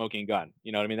would be a smoking gun.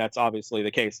 You know what I mean? That's obviously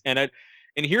the case. And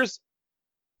here's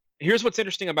what's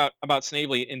interesting about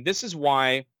Snavely, and this is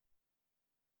why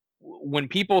when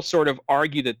people sort of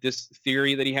argue that this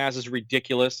theory that he has is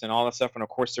ridiculous and all that stuff, and of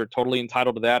course they're totally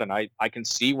entitled to that, and I can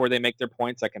see where they make their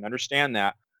points, I can understand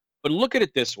that. But look at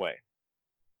it this way.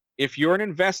 If you're an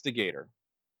investigator,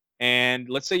 and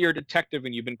let's say you're a detective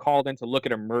and you've been called in to look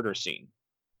at a murder scene,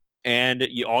 and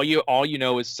all you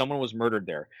know is someone was murdered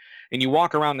there, and you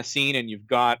walk around the scene and you've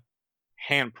got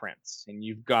handprints and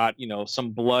you've got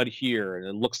some blood here, and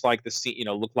it looks like the scene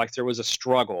looked like there was a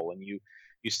struggle, and you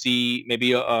see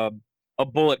maybe a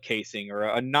bullet casing or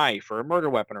a knife or a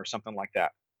murder weapon or something like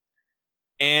that,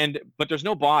 but there's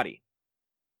no body,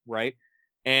 right?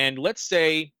 And let's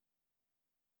say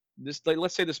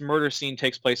this murder scene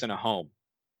takes place in a home,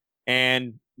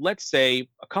 and let's say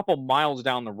a couple miles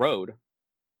down the road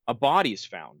a body is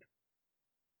found.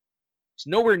 It's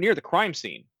nowhere near the crime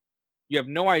scene. You have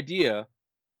no idea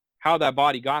how that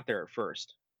body got there at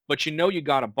first, but you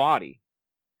got a body.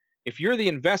 If you're the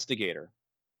investigator,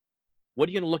 what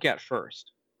are you going to look at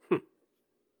first?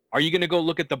 Are you going to go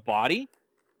look at the body?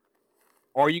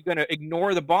 Or are you going to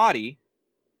ignore the body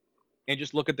and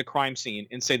just look at the crime scene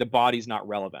and say the body's not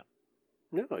relevant?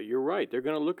 No, you're right. They're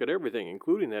going to look at everything,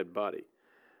 including that body.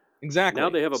 Exactly. Now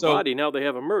they have a body. Now they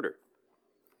have a murder.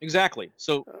 Exactly.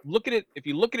 So look at it. If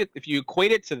you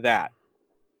equate it to that,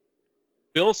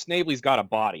 Bill Snavely's got a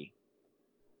body.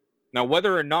 Now,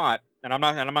 whether or not, and I'm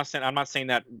not saying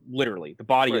that literally, the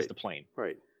body is the plane.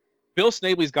 Right. Bill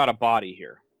Snavely's got a body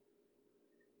here.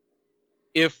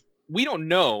 If we don't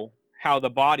know how the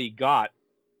body got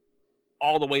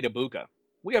all the way to Bucca,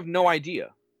 we have no idea.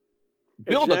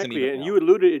 Bill doesn't even know. And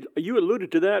you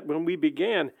alluded to that when we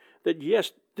began, that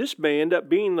yes, this may end up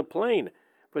being the plane,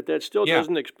 but that still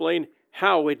doesn't explain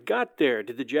how it got there.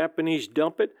 Did the Japanese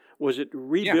dump it? Was it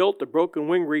rebuilt, the broken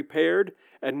wing repaired,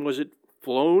 and was it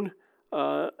flown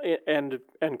and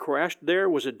crashed there?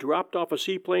 Was it dropped off a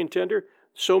seaplane tender?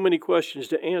 So many questions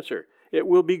to answer. It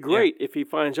will be great if he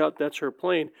finds out that's her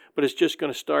plane, but it's just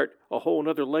going to start a whole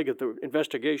other leg of the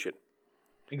investigation.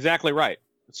 Exactly right.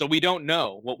 So we don't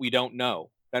know what we don't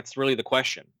know. That's really the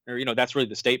question, or that's really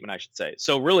the statement, I should say.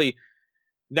 So really,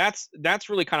 that's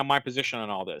really kind of my position on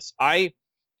all this.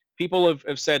 People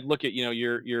have said, look at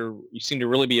you seem to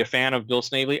really be a fan of Bill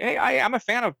Snavely. Hey, I'm a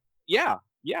fan of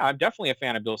I'm definitely a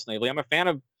fan of Bill Snavely. I'm a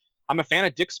fan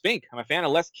of Dick Spink. I'm a fan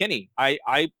of Les Kinney.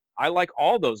 I like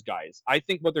all those guys. I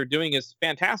think what they're doing is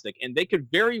fantastic, and they could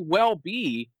very well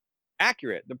be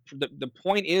accurate. The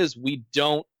point is, we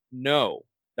don't know.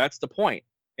 That's the point.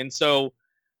 And so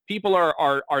people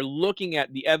are looking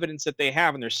at the evidence that they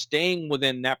have, and they're staying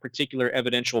within that particular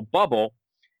evidential bubble,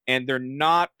 and they're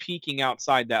not peeking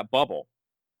outside that bubble.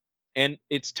 And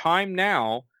it's time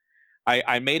now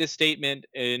I made a statement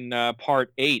in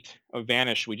part 8 of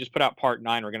Vanish. We just put out part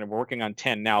 9. We're working on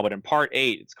 10 now, but in part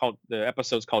 8, the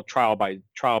episode's called Trial by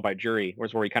Jury, where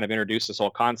we kind of introduce this whole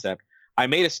concept. I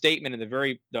made a statement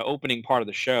in the opening part of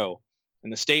the show,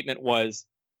 and the statement was,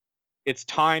 it's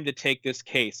time to take this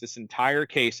entire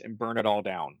case, and burn it all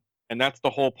down. And that's the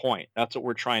whole point. That's what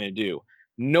we're trying to do.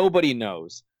 Nobody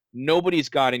knows. Nobody's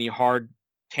got any hard,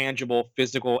 tangible,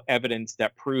 physical evidence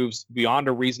that proves beyond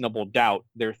a reasonable doubt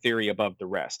their theory above the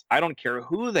rest. I don't care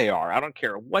who they are. I don't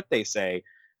care what they say.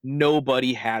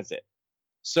 Nobody has it.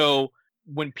 So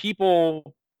when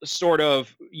people sort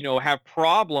of, have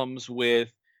problems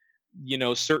with,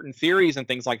 certain theories and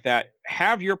things like that,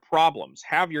 have your problems,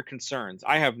 have your concerns.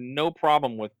 I have no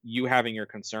problem with you having your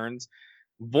concerns.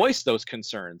 Voice those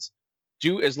concerns.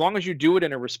 As long as you do it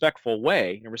in a respectful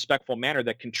way, in a respectful manner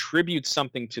that contributes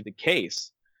something to the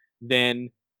case, then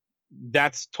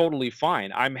that's totally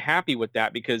fine. I'm happy with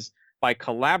that, because by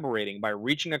collaborating, by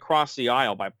reaching across the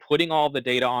aisle, by putting all the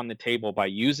data on the table, by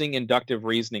using inductive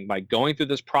reasoning, by going through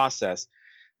this process,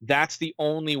 that's the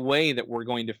only way that we're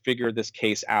going to figure this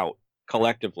case out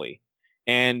collectively.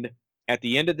 And at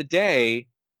the end of the day,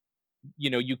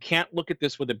 you can't look at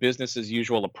this with a business as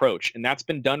usual approach, and that's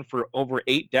been done for over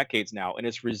 8 decades now, and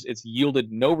it's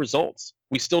yielded no results.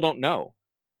 We still don't know.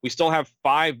 We still have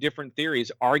 5 different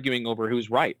theories arguing over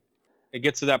who's right. It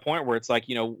gets to that point where it's like,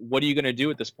 what are you going to do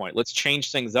at this point? Let's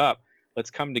change things up. Let's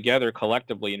come together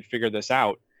collectively and figure this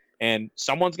out. And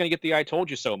someone's going to get the "I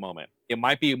told you so" moment. It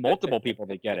might be multiple people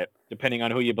that get it, depending on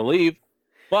who you believe.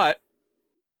 But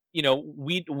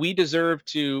we deserve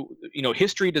to,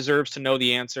 history deserves to know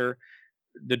the answer.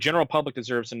 The general public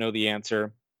deserves to know the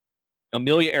answer.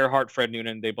 Amelia Earhart, Fred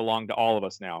Noonan, they belong to all of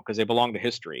us now, because they belong to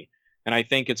history. And I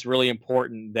think it's really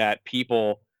important that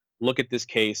people look at this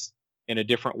case in a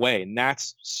different way. And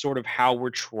that's sort of how we're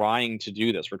trying to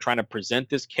do this. We're trying to present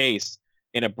this case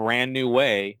in a brand new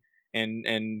way,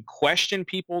 and question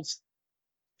people's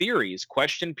theories,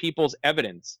 question people's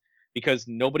evidence, because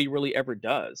nobody really ever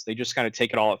does. They just kind of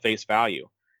take it all at face value.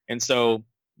 And so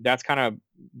that's kind of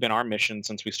been our mission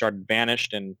since we started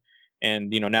Vanished, and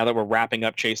now that we're wrapping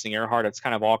up Chasing Earhart, it's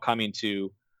kind of all coming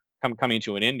to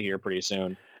an end here pretty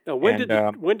soon. Now, when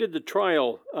did the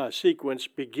trial sequence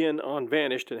begin on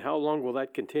Vanished, and how long will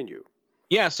that continue?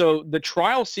 Yeah, so the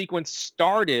trial sequence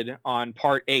started on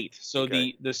part 8. So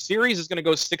Okay. the series is going to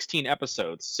go 16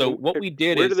 episodes. So what we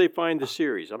did Where is, do they find the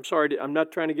series? I'm sorry, I'm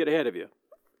not trying to get ahead of you.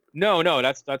 no,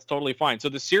 that's totally fine. So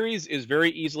the series is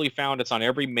very easily found. It's on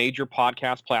every major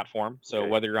podcast platform. So Okay.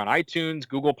 whether you're on iTunes,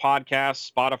 Google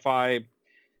Podcasts, Spotify,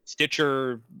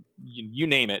 Stitcher, you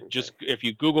name it. Okay. Just if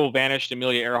you Google Vanished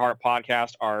Amelia Earhart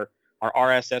podcast, our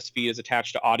RSS feed is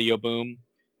attached to Audio Boom.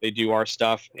 They do our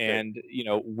stuff, Okay. and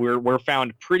we're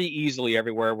found pretty easily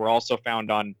everywhere. We're also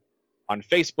found on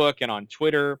Facebook and on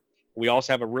Twitter. We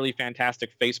also have a really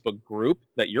fantastic Facebook group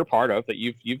that you're part of, that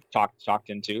you've talked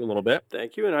into a little bit.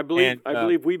 Thank you, and I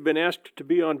believe we've been asked to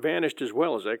be on Vanished as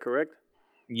well. Is that correct?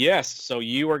 Yes. So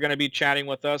you are going to be chatting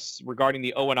with us regarding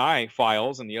the ONI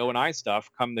files and the ONI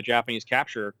stuff come the Japanese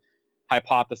capture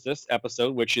hypothesis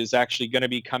episode, which is actually going to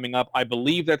be coming up. I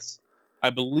believe that's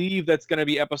going to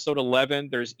be episode 11.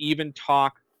 There's even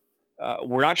talk.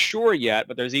 We're not sure yet,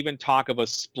 but there's even talk of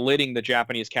us splitting the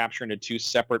Japanese capture into 2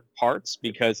 separate parts,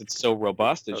 because it's so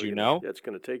robust, as you know. That's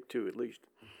going to take 2 at least.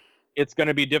 It's going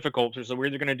to be difficult. So we're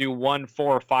either going to do 1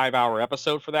 4 or 5 hour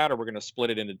episode for that, or we're going to split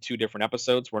it into 2 different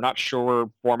episodes. We're not sure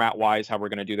format wise how we're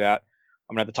going to do that.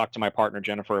 I'm going to have to talk to my partner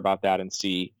Jennifer about that and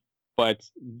see. But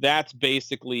that's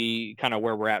basically kind of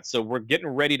where we're at. So we're getting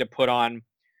ready to put on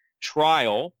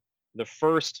trial the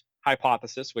first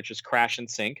hypothesis, which is Crash and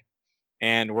Sink.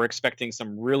 And we're expecting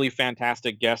some really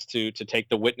fantastic guests to take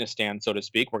the witness stand, so to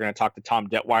speak. We're going to talk to Tom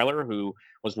Detweiler, who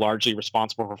was largely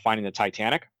responsible for finding the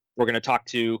Titanic. We're going to talk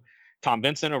to Tom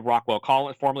Vincent of Rockwell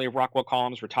Columns, formerly of Rockwell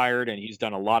Columns, retired, and he's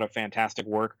done a lot of fantastic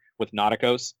work with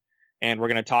Nauticos. And we're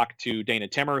going to talk to Dana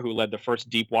Timmer, who led the first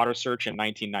deep water search in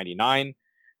 1999.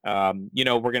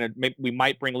 We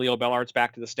might bring Leo Bellards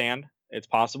back to the stand. It's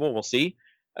possible. We'll see.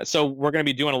 So we're going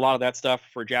to be doing a lot of that stuff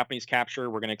for Japanese capture.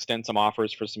 We're going to extend some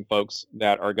offers for some folks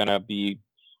that are going to be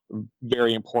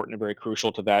very important and very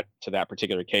crucial to that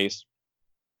particular case.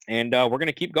 And we're going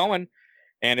to keep going.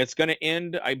 And it's going to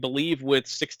end, I believe, with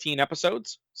 16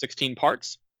 episodes, 16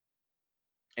 parts.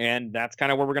 And that's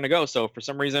kind of where we're going to go. So for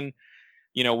some reason,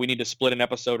 we need to split an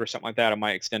episode or something like that. It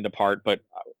might extend apart. But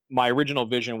my original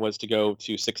vision was to go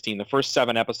to 16. The first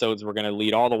 7 episodes, we're going to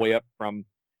lead all the way up from,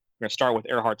 we're going to start with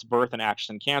Earhart's birth in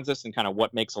Atchison, Kansas, and kind of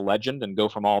what makes a legend, and go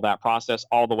from all that process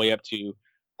all the way up to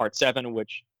part 7,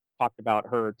 which talked about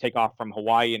her takeoff from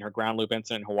Hawaii and her ground loop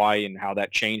incident in Hawaii and how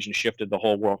that changed and shifted the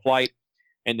whole world flight.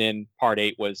 And then part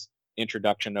 8 was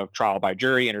introduction of trial by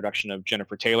jury, introduction of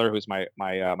Jennifer Taylor, who's my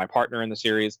partner in the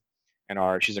series,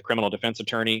 and she's a criminal defense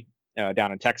attorney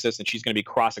down in Texas, and she's going to be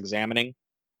cross-examining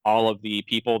all of the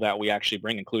people that we actually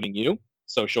bring, including you.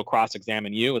 So she'll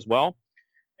cross-examine you as well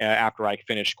after I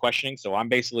finish questioning. So I'm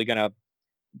basically going to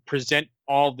present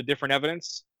all the different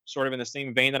evidence, sort of in the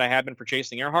same vein that I have been for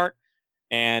Chasing Earhart.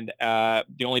 And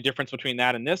the only difference between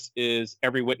that and this is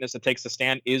every witness that takes the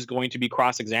stand is going to be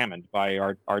cross-examined by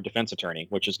our defense attorney,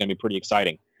 which is going to be pretty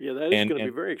exciting. Yeah, that is going to be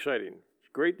very exciting. It's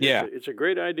great. Yeah, it's a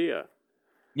great idea.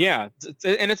 Yeah,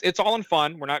 it's all in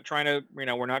fun. We're not trying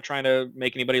to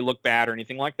make anybody look bad or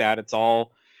anything like that. It's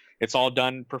all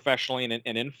done professionally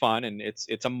and in fun, and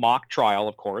it's a mock trial,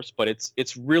 of course, but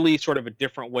it's really sort of a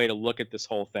different way to look at this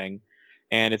whole thing,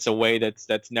 and it's a way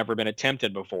that's never been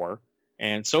attempted before.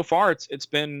 And so far,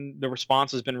 the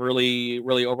response has been really,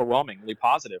 really overwhelmingly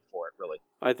positive for it, really.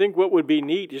 I think what would be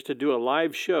neat is to do a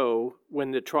live show when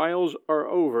the trials are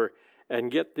over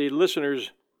and get the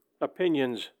listeners'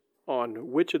 opinions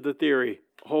on which of the theory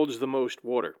holds the most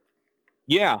water.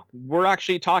 Yeah, we're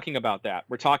actually talking about that.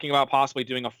 We're talking about possibly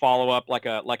doing a follow-up, like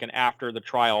an after the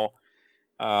trial,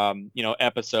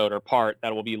 episode or part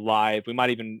that will be live. You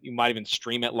might even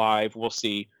stream it live. We'll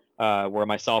see. Where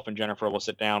myself and Jennifer will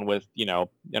sit down with,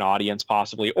 an audience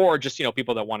possibly, or just,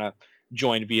 people that want to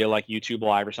join via like YouTube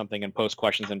Live or something and post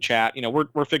questions and chat.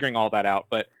 We're figuring all that out.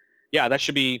 But yeah, that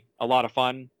should be a lot of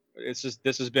fun. This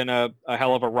has been a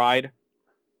hell of a ride.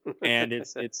 And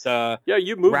it's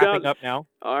you moved wrapping out up now.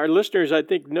 Our listeners, I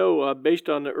think, know based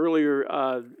on the earlier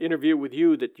interview with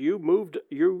you that you moved.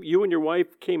 You and your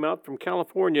wife came out from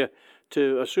California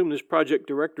to assume this project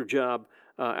director job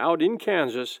out in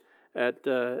Kansas at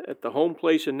the home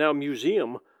place and now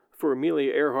museum for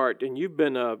Amelia Earhart, and you've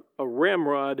been a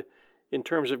ramrod in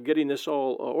terms of getting this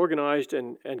all organized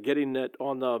and getting that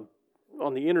on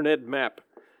the internet map.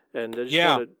 And I just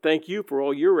want to thank you for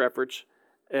all your efforts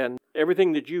and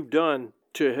everything that you've done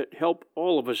to help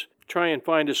all of us try and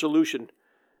find a solution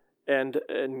and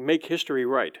make history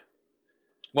right.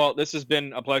 Well, this has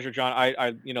been a pleasure, John.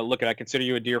 I consider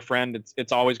you a dear friend.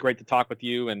 It's always great to talk with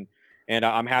you, and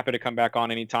I'm happy to come back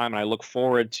on anytime. And I look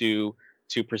forward to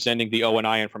presenting the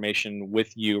ONI information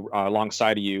with you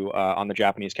alongside of you on the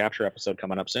Japanese capture episode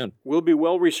coming up soon. We'll be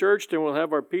well researched, and we'll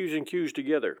have our P's and Q's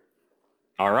together.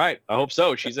 All right. I hope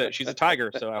so. She's a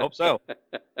tiger, so I hope so.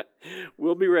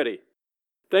 We'll be ready.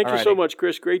 Thank you so much,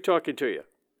 Chris. Great talking to you.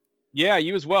 Yeah,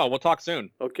 you as well. We'll talk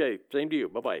soon. Okay. Same to you.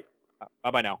 Bye-bye.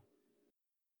 Bye-bye now.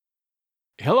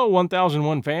 Hello,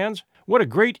 1001 fans. What a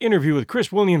great interview with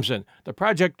Chris Williamson, the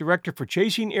project director for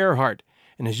Chasing Earhart.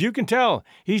 And as you can tell,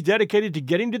 he's dedicated to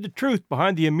getting to the truth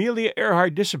behind the Amelia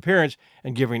Earhart disappearance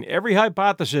and giving every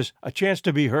hypothesis a chance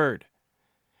to be heard.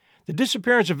 The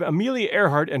disappearance of Amelia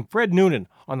Earhart and Fred Noonan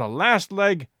on the last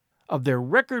leg of their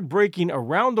record-breaking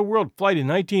around-the-world flight in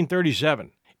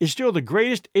 1937 is still the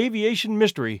greatest aviation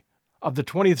mystery of the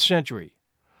 20th century.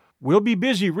 We'll be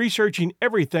busy researching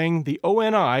everything the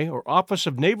ONI, or Office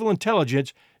of Naval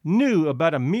Intelligence, knew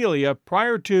about Amelia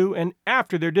prior to and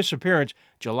after their disappearance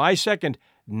July 2nd,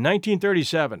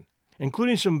 1937,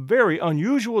 including some very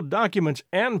unusual documents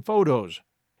and photos,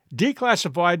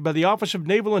 declassified by the Office of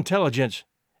Naval Intelligence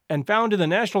and found in the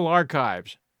National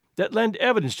Archives, that lend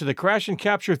evidence to the crash and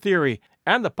capture theory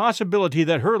and the possibility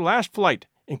that her last flight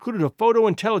included a photo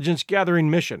intelligence gathering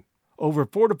mission over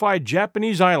fortified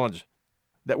Japanese islands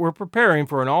that were preparing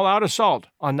for an all-out assault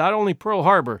on not only Pearl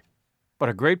Harbor, but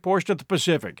a great portion of the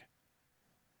Pacific.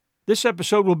 This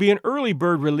episode will be an early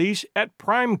bird release at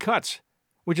Prime Cuts,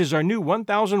 which is our new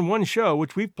 1001 show,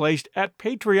 which we've placed at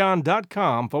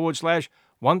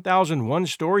patreon.com/1001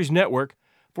 Stories Network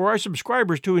for our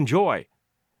subscribers to enjoy.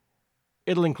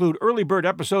 It'll include early bird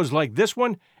episodes like this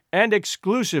one and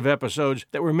exclusive episodes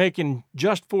that we're making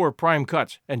just for Prime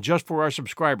Cuts and just for our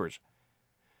subscribers.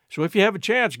 So if you have a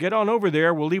chance, get on over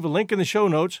there. We'll leave a link in the show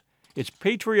notes. It's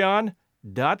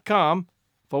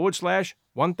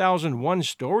patreon.com/1001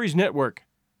 Stories Network.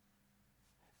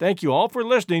 Thank you all for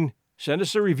listening. Send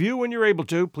us a review when you're able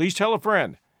to. Please tell a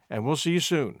friend, and we'll see you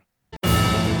soon.